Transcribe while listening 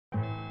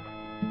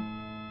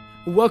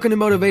Welcome to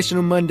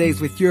Motivational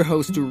Mondays with your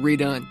host,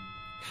 Redone.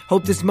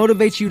 Hope this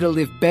motivates you to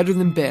live better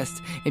than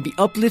best and be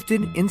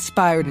uplifted,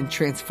 inspired, and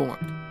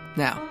transformed.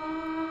 Now,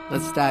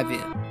 let's dive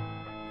in.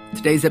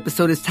 Today's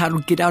episode is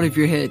titled Get Out of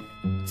Your Head.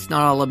 It's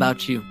not all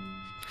about you.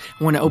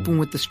 I want to open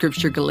with the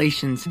scripture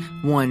Galatians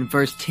 1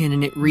 verse 10,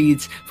 and it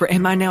reads, "For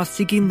am I now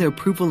seeking the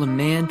approval of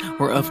man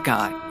or of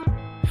God?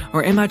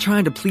 Or am I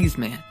trying to please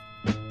man?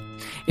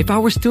 If I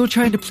were still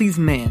trying to please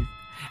man,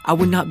 I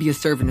would not be a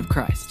servant of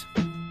Christ."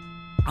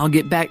 I'll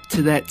get back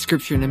to that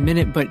scripture in a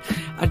minute, but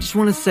I just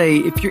want to say,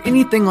 if you're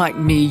anything like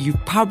me,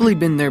 you've probably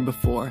been there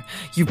before.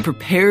 You've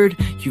prepared,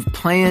 you've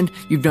planned,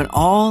 you've done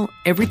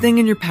everything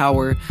in your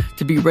power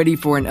to be ready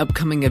for an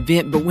upcoming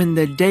event, but when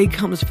the day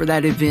comes for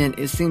that event,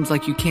 it seems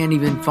like you can't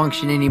even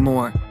function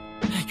anymore.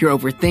 You're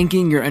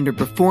overthinking, you're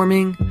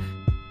underperforming.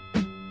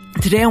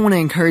 Today I want to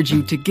encourage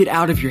you to get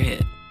out of your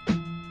head.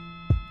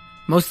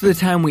 Most of the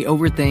time we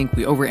overthink,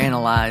 we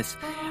overanalyze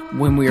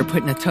when we are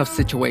put in a tough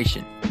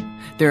situation.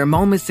 There are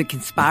moments that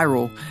can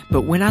spiral,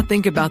 but when I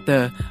think about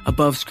the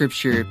above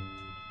scripture,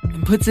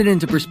 it puts it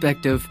into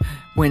perspective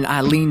when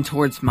I lean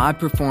towards my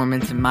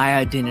performance and my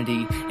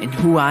identity and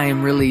who I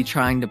am really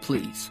trying to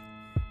please.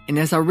 And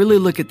as I really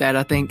look at that,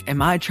 I think, am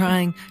I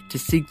trying to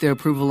seek the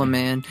approval of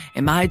man?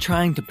 Am I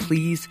trying to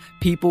please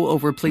people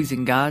over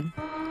pleasing God?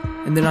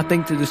 And then I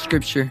think to the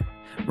scripture,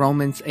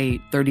 Romans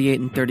 8:38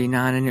 and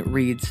 39, and it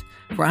reads,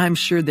 "For I am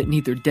sure that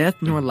neither death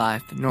nor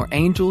life, nor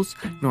angels,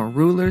 nor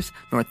rulers,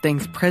 nor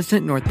things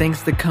present, nor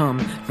things to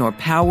come, nor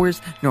powers,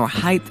 nor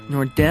height,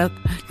 nor depth,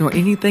 nor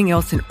anything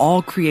else in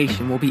all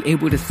creation will be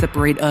able to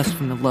separate us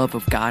from the love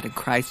of God in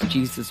Christ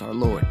Jesus our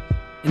Lord."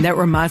 And that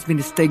reminds me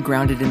to stay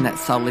grounded in that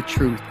solid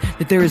truth,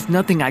 that there is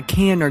nothing I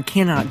can or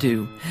cannot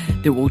do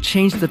that will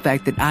change the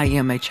fact that I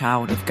am a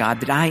child of God,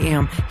 that I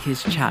am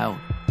His child.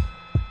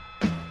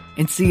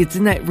 And see, it's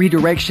in that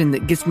redirection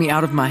that gets me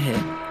out of my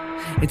head.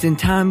 It's in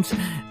times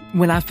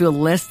when I feel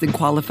less than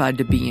qualified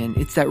to be in.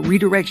 It's that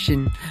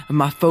redirection of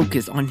my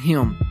focus on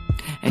Him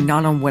and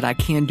not on what I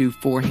can do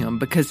for Him.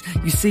 Because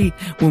you see,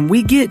 when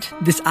we get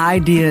this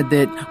idea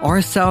that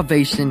our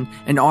salvation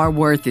and our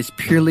worth is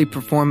purely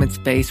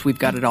performance-based, we've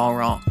got it all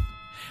wrong.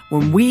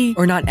 When we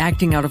are not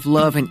acting out of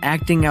love and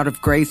acting out of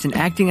grace and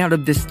acting out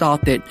of this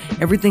thought that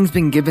everything's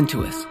been given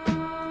to us,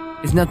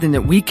 it's nothing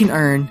that we can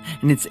earn,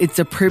 and it's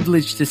a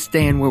privilege to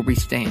stand where we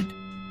stand.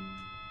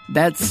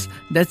 That's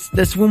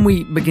when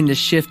we begin to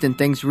shift and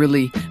things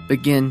really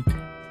begin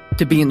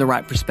to be in the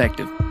right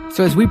perspective.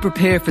 So as we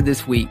prepare for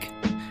this week,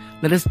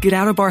 let us get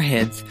out of our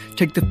heads,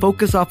 take the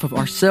focus off of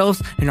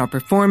ourselves and our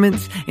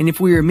performance, and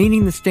if we are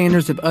meeting the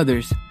standards of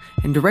others,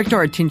 and direct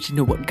our attention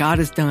to what God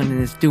has done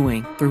and is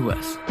doing through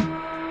us.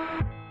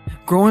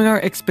 Growing our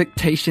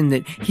expectation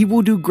that He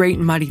will do great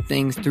and mighty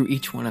things through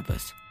each one of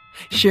us.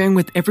 Sharing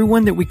with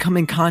everyone that we come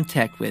in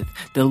contact with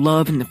the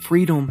love and the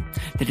freedom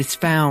that is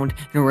found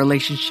in a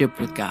relationship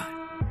with God.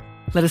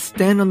 Let us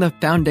stand on the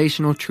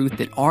foundational truth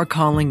that our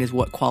calling is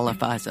what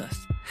qualifies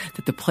us.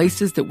 That the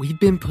places that we've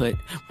been put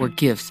were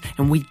gifts,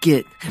 and we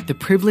get the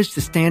privilege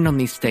to stand on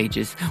these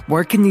stages,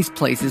 work in these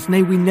places.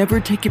 May we never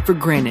take it for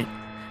granted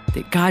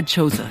that God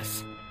chose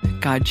us.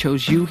 God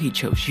chose you, He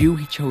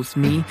chose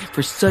me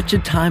for such a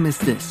time as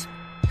this.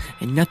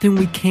 And nothing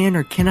we can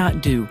or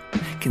cannot do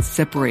can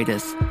separate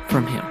us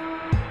from Him.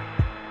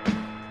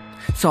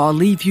 So I'll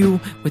leave you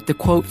with the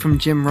quote from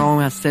Jim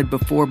Rohn I said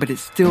before, but it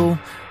still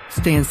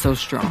stands so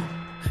strong.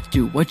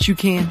 Do what you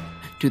can,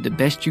 do the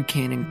best you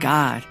can, and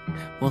God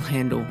will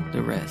handle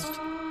the rest.